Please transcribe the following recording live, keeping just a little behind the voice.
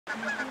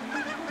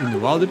In the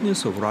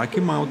wilderness of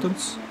Rocky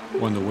Mountains,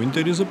 when the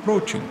winter is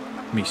approaching,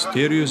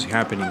 mysterious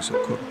happenings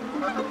occur.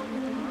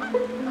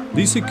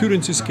 These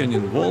occurrences can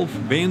involve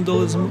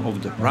vandalism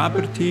of the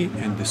property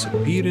and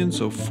disappearance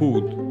of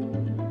food.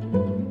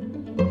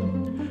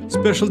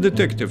 Special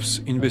detectives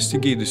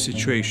investigate the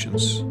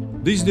situations.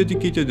 These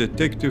dedicated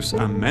detectives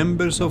are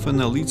members of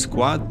an elite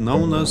squad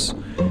known as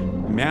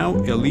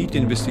MEow Elite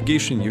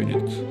Investigation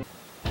Unit.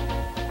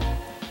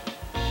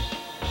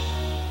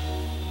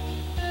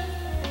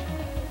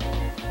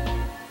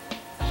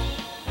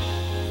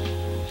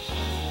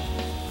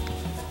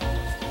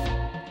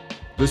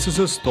 This is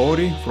a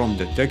story from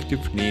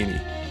Detective Nanny.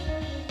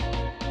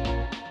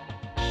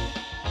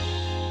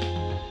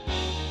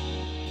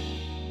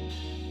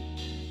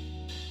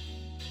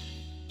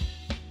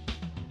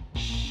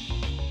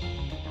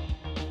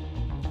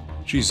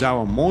 She's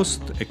our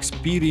most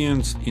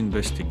experienced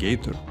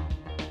investigator.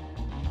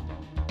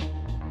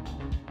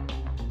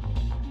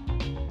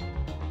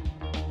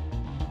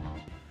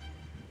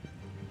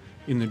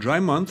 In a dry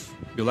month,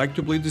 we like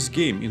to play this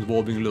game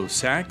involving little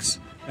sacks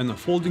and a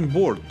folding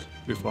board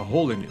with a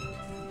hole in it.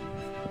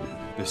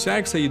 The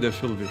sacks are either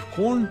filled with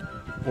corn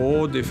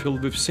or they're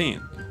filled with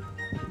sand.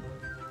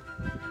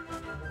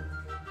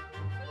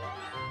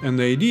 And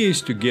the idea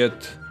is to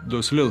get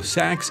those little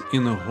sacks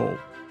in a hole.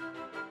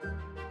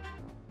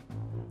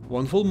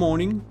 One full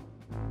morning,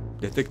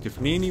 Detective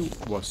Nanny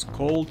was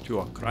called to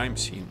a crime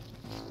scene.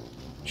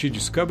 She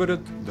discovered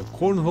the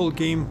cornhole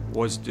game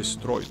was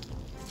destroyed.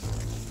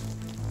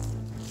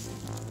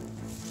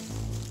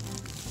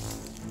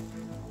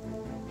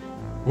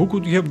 Who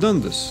could have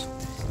done this?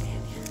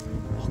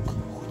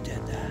 Who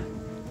did that?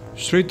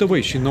 Straight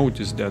away she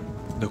noticed that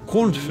the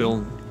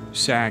cornfield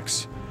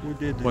sacks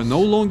were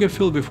no longer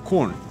filled with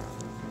corn.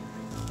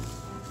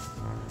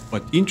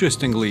 But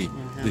interestingly,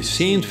 the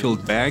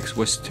sand-filled bags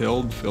were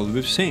still filled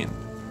with sand.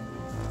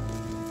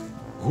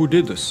 Who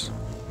did this?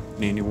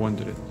 Nanny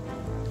wondered.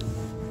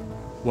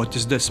 What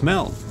is the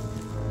smell?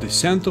 The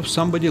scent of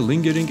somebody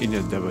lingering in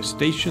the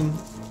devastation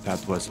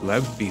that was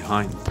left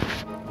behind.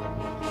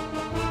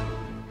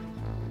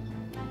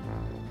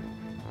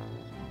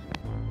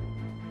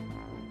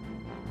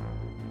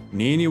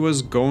 Nanny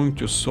was going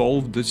to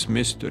solve this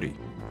mystery.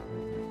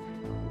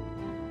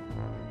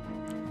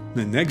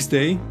 The next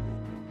day,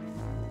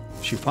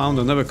 she found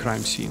another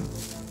crime scene.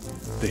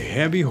 The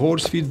heavy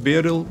horse feed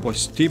barrel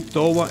was tipped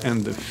over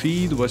and the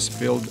feed was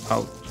spilled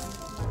out.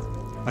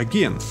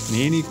 Again,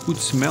 Nanny could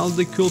smell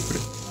the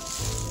culprit.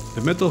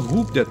 The metal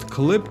hoop that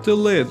clipped the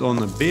lid on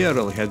the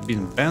barrel had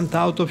been bent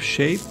out of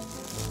shape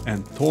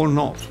and torn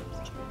off.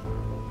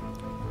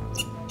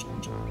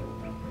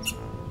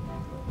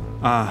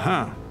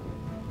 Aha!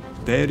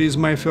 There is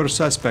my first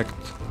suspect,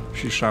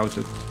 she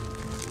shouted.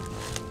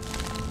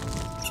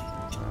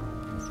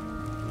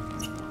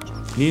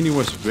 Nanny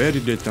was very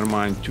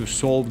determined to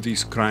solve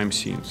these crime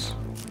scenes.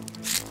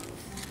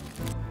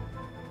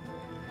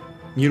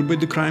 Nearby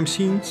the crime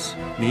scenes,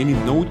 Nanny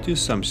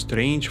noticed some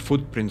strange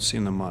footprints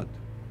in the mud.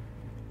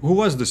 Who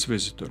was this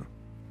visitor?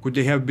 Could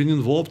they have been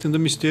involved in the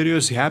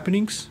mysterious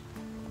happenings?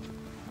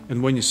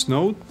 And when it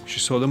snowed, she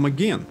saw them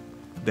again.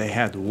 They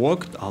had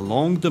walked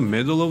along the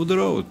middle of the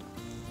road.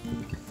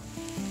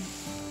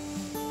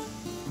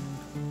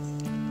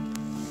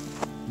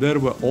 There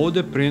were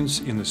other prints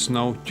in the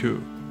snow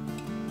too.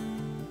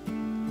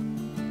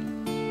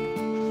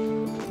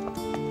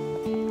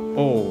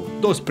 Oh,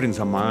 those prints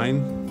are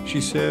mine,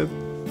 she said.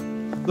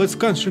 Let's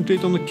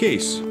concentrate on the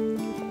case.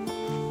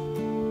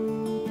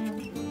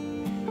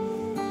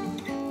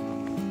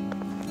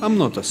 I'm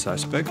not a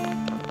suspect.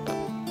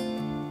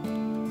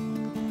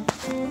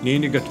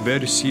 Nanny got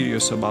very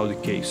serious about the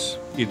case.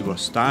 It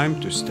was time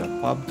to step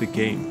up the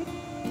game.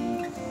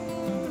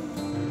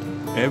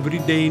 Every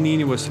day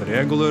Nanny was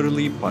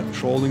regularly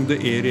patrolling the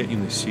area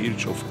in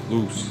search of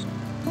clues.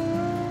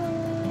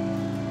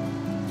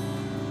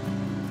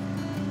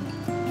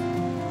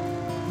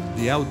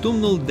 The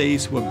autumnal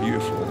days were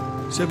beautiful.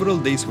 Several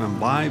days went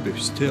by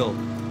with still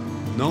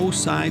no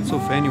signs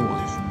of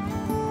anyone.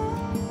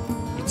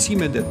 It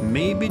seemed that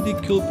maybe the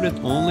culprit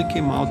only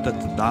came out at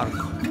the dark,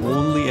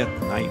 only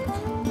at night.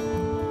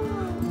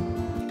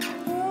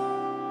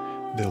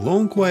 The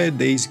long quiet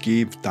days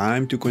gave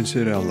time to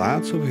consider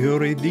lots of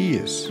her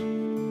ideas.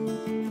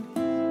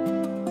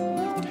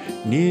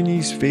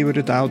 Nanny's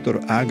favorite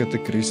author Agatha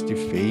Christie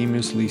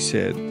famously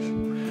said,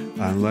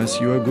 "Unless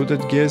you are good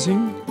at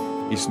guessing,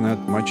 it's not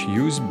much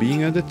use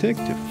being a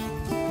detective."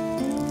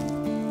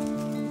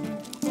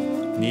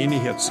 Nanny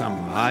had some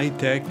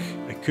high-tech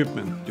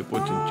equipment to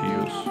put into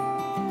use.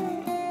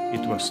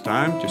 It was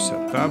time to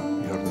set up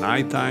her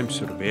nighttime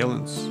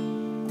surveillance.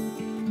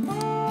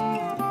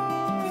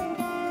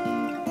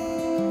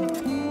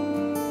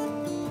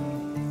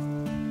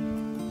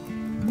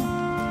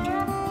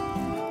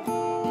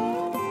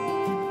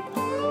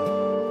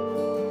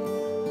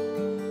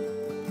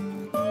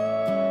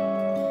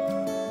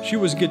 She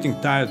was getting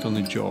tired on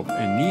the job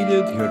and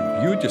needed her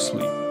beauty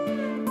sleep,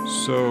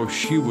 so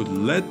she would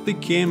let the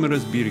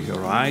cameras be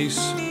her eyes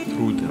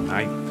through the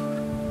night.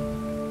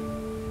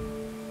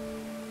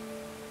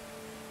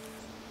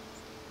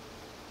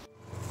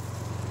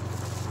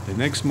 The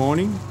next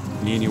morning,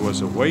 Nanny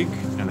was awake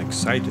and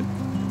excited.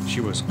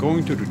 She was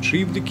going to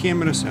retrieve the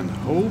cameras and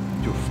hope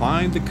to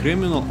find the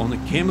criminal on the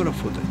camera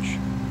footage.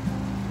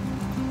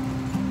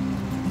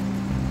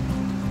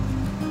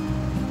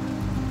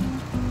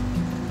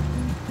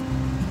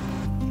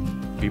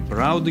 We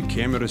brought the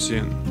cameras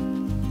in.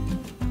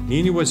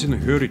 Nanny was in a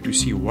hurry to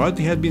see what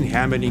had been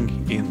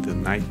happening in the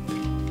night.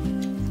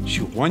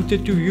 She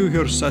wanted to view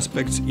her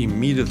suspects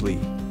immediately.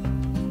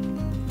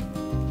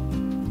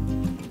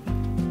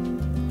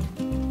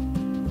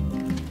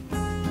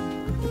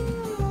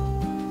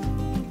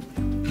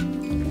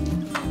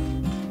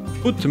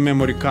 Put the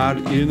memory card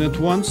in at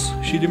once,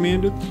 she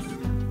demanded.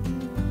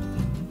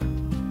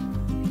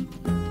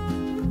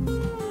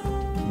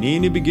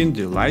 Nanny began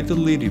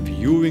delightedly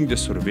reviewing the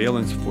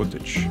surveillance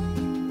footage.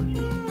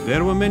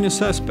 There were many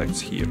suspects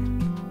here.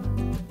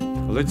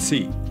 Let's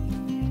see.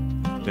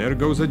 There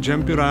goes a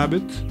jumpy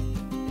rabbit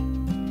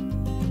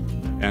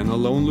and a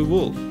lonely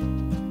wolf.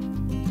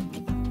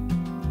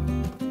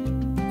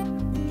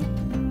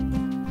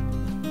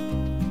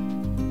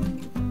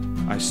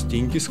 A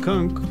stinky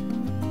skunk.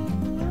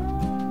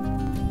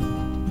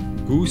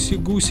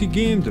 Goosey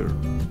gander.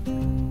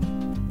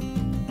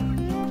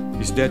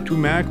 Is that two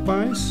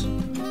magpies?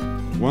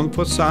 One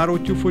for sorrow,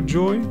 two for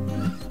joy?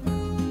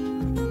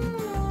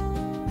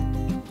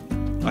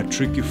 A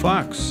tricky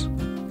fox.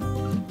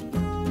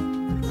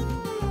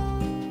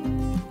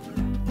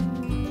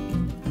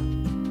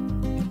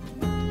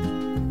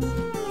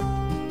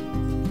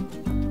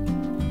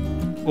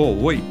 Oh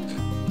wait,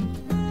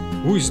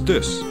 who is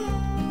this?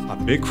 A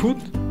Bigfoot?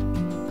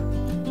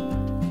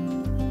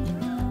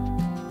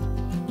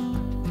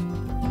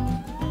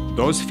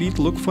 Those feet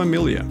look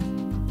familiar.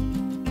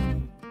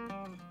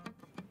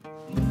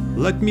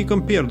 Let me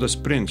compare the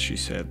prints, she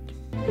said.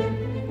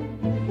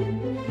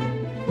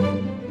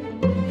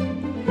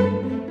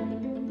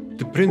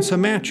 The prints are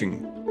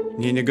matching.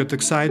 Nanny got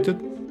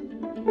excited.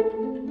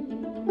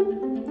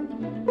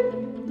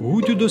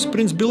 Who do those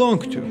prints belong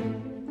to?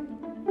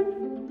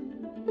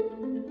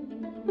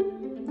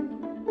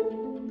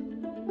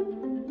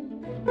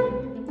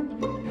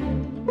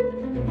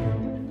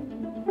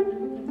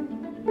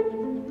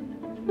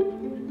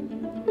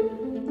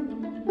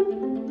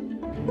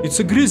 It's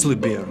a grizzly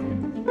bear.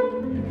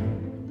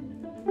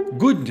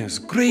 Goodness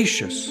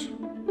gracious!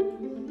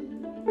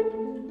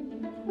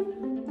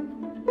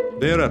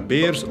 There are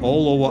bears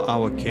all over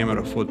our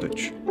camera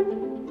footage.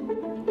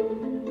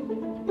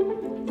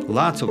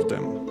 Lots of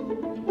them.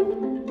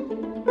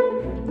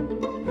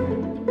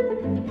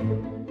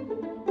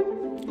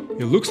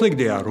 It looks like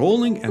they are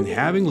rolling and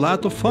having a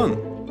lot of fun.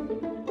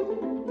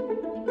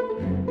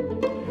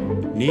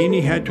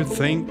 Nanny had to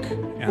think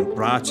and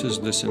process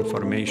this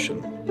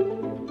information.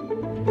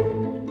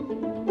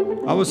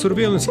 Our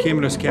surveillance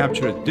cameras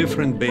captured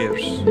different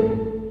bears.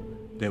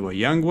 There were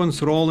young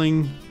ones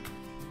rolling,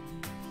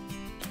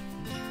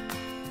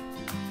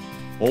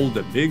 all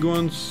the big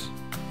ones.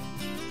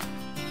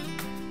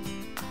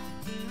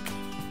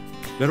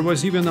 There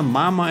was even a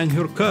mama and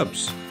her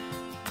cubs.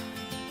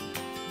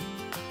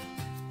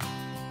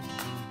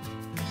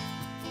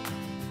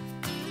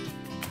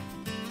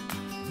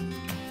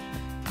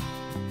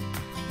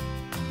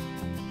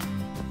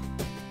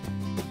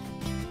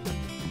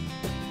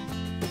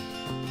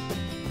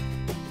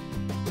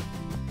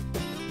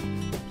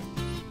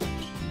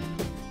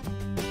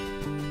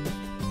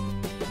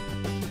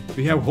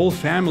 We have whole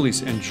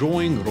families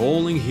enjoying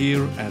rolling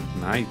here at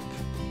night.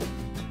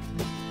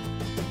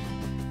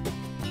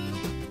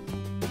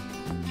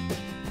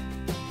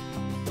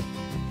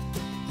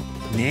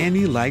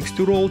 Nanny likes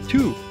to roll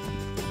too.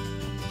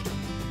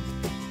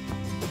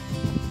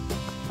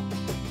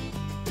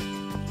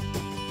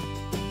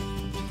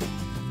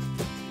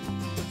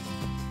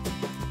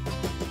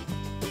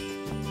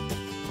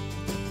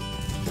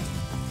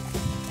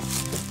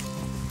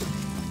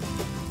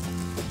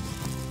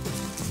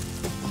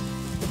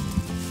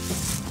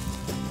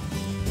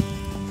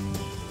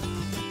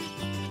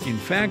 In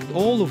fact,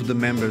 all of the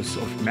members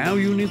of my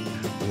unit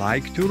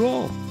like to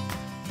roll.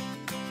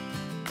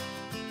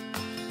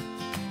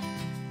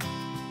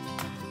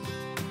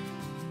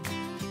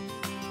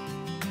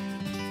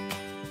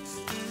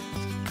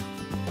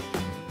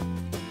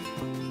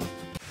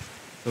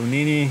 So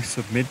Nanny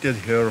submitted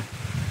her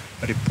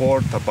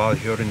report about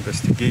her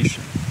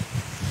investigation.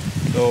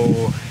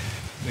 So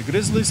the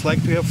grizzlies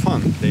like to have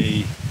fun.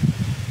 They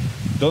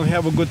don't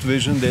have a good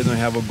vision, they don't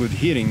have a good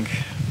hearing,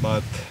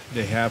 but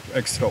they have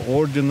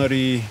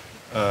extraordinary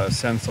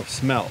sense of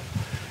smell.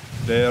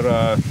 Their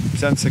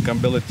sensing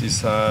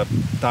abilities are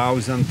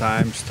 1,000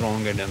 times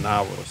stronger than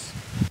ours.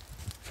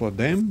 For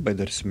them, by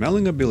their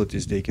smelling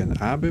abilities, they can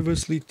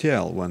obviously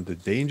tell when the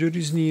danger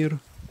is near,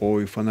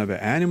 or if another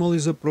animal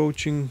is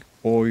approaching,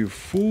 or if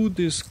food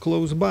is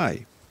close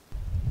by.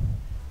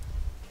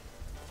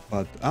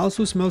 But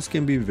also smells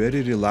can be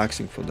very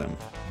relaxing for them,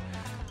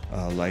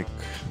 like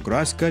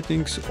grass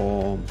cuttings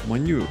or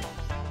manure.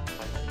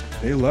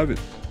 They love it.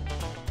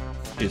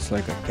 It's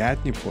like a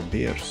catnip for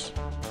bears.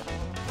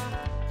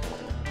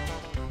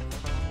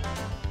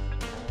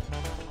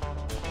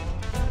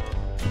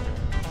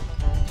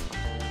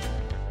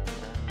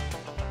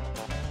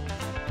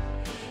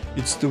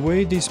 It's the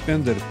way they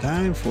spend their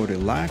time for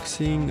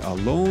relaxing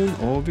alone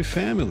or with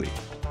family.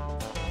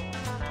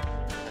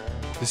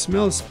 The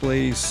smells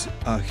plays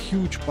a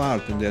huge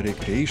part in their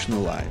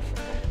recreational life.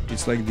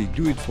 It's like they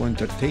do it for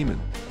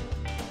entertainment.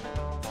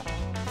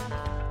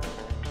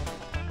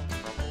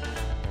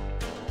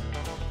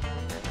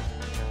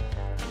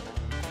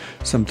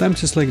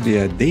 Sometimes it's like they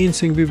are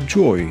dancing with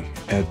joy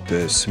at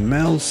the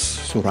smells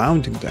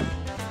surrounding them.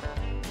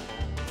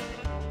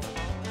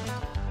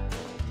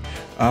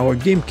 Our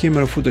game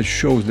camera footage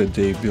shows that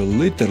they will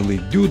literally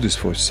do this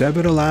for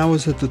several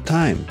hours at a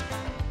time.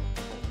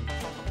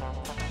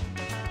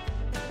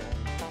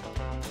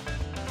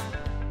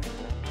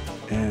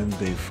 And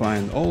they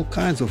find all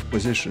kinds of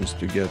positions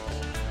to get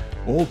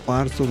all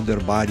parts of their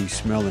body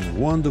smelling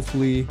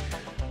wonderfully,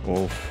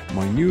 of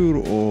manure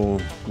or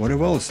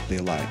whatever else they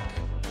like.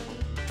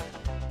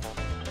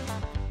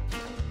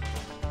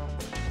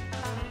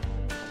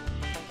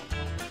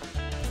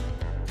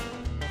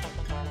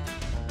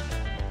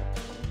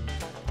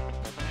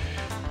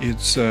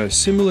 It's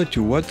similar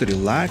to what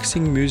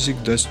relaxing music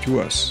does to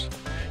us.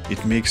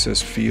 It makes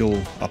us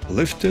feel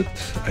uplifted,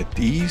 at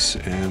ease,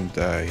 and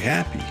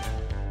happy.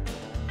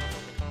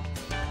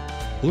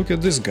 Look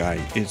at this guy,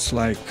 it's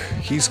like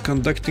he's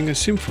conducting a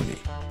symphony.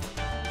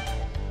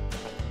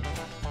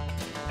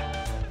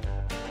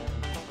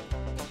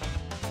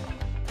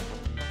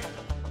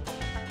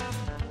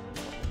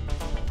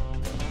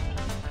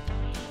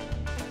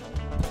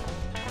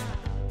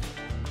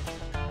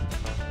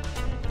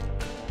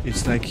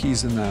 It's like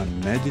he's in a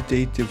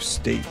meditative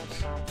state.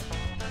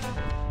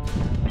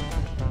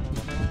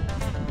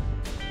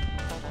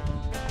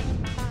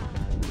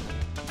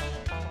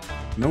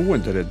 No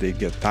wonder that they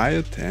get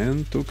tired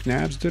and took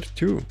naps there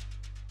too.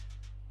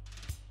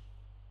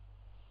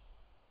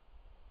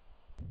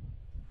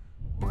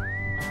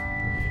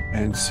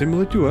 And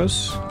similar to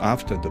us,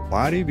 after the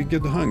party we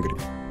get hungry.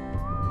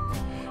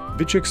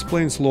 Which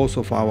explains loss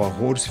of our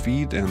horse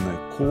feed and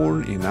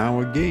corn in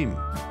our game.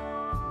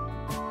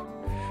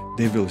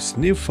 They will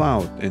sniff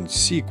out and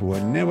seek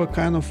whatever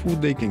kind of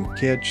food they can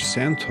catch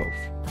scent of.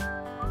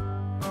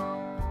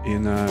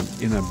 In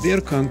a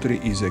bear country,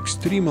 it is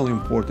extremely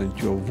important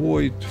to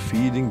avoid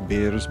feeding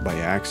bears by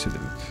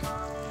accident.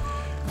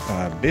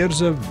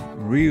 Bears are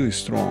really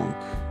strong.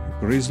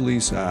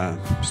 Grizzlies are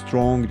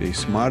strong, they're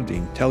smart, they're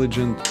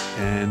intelligent,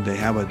 and they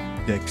have a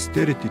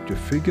dexterity to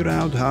figure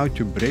out how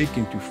to break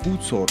into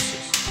food sources.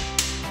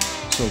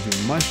 So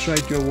we must try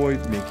to avoid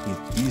making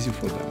it easy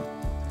for them.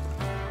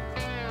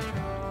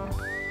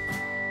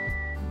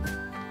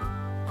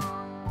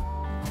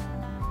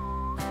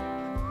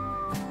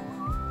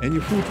 Any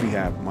food we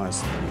have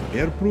must be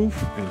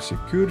bear-proof and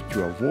secure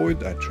to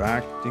avoid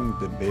attracting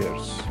the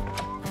bears.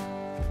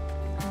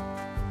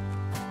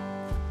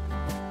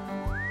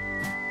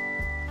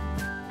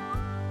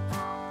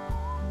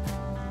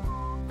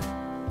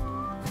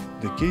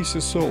 The case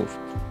is solved.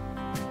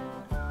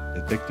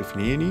 Detective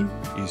Nanny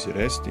is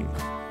resting.